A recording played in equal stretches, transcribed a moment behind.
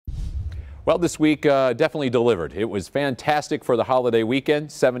Well, this week definitely delivered. It was fantastic for the holiday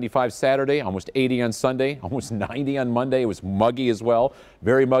weekend. 75 Saturday, almost 80 on Sunday, almost 90 on Monday. It was muggy as well,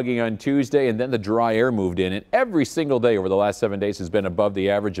 very muggy on Tuesday, and then the dry air moved in. And every single day over the last 7 days has been above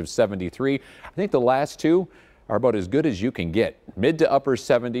the average of 73. I think the last two are about as good as you can get. Mid to upper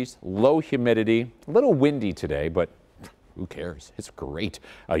 70s, low humidity, a little windy today, but who cares? It's great.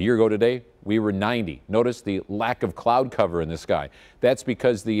 A year ago today, we were 90. Notice the lack of cloud cover in the sky. That's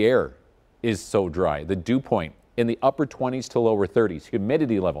because the air is so dry. The dew point in the upper 20s to lower 30s.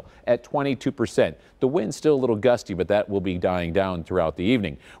 Humidity level at 22%. The wind's still a little gusty, but that will be dying down throughout the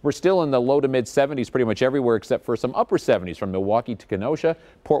evening. We're still in the low to mid 70s pretty much everywhere except for some upper 70s from Milwaukee to Kenosha,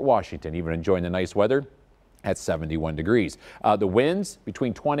 Port Washington, even enjoying the nice weather at 71 degrees. The winds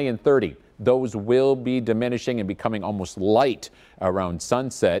between 20 and 30. Those will be diminishing and becoming almost light around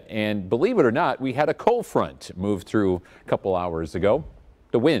sunset. And believe it or not, we had a cold front move through a couple hours ago.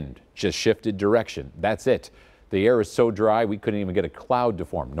 The wind just shifted direction. That's it. The air is so dry we couldn't even get a cloud to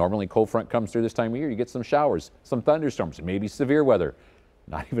form. Normally cold front comes through this time of year. You get some showers, some thunderstorms, maybe severe weather.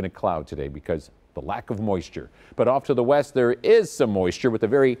 Not even a cloud today because the lack of moisture. But off to the west there is some moisture with a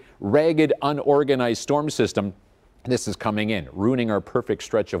very ragged, unorganized storm system. This is coming in, ruining our perfect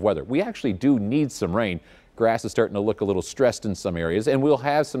stretch of weather. We actually do need some rain. Grass is starting to look a little stressed in some areas, and we'll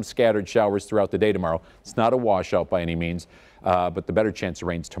have some scattered showers throughout the day tomorrow. It's not a washout by any means, but the better chance of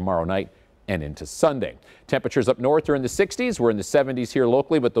rains tomorrow night and into Sunday. Temperatures up north are in the 60s. We're in the 70s here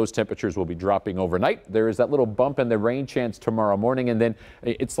locally, but those temperatures will be dropping overnight. There is that little bump in the rain chance tomorrow morning, and then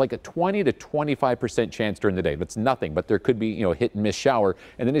it's like a 20 to 25% chance during the day. That's nothing, but there could be, a hit and miss shower.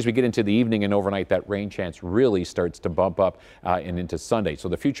 And then as we get into the evening and overnight, that rain chance really starts to bump up and into Sunday. So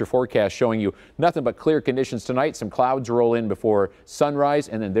the future forecast showing you nothing but clear conditions tonight. Some clouds roll in before sunrise,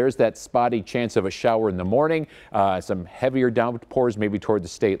 and then there's that spotty chance of a shower in the morning. Some heavier downpours maybe toward the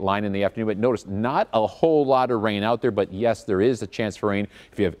state line in the afternoon. But notice not a whole lot of rain out there, but yes, there is a chance for rain.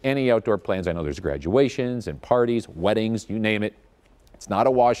 If you have any outdoor plans, I know there's graduations and parties, weddings, you name it. It's not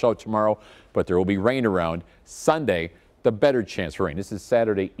a washout tomorrow, but there will be rain around. Sunday, the better chance for rain. This is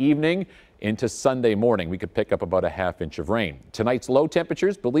Saturday evening into Sunday morning. We could pick up about a ½ inch of rain. Tonight's low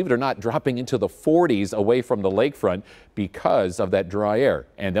temperatures, believe it or not, dropping into the 40s away from the lakefront because of that dry air.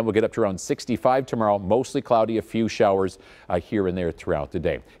 And then we'll get up to around 65 tomorrow, mostly cloudy, a few showers here and there throughout the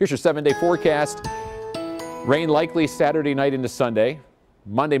day. Here's your 7-day forecast. Rain likely Saturday night into Sunday.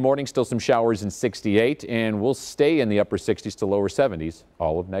 Monday morning, still some showers in 68, and we'll stay in the upper 60s to lower 70s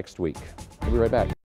all of next week. We'll be right back.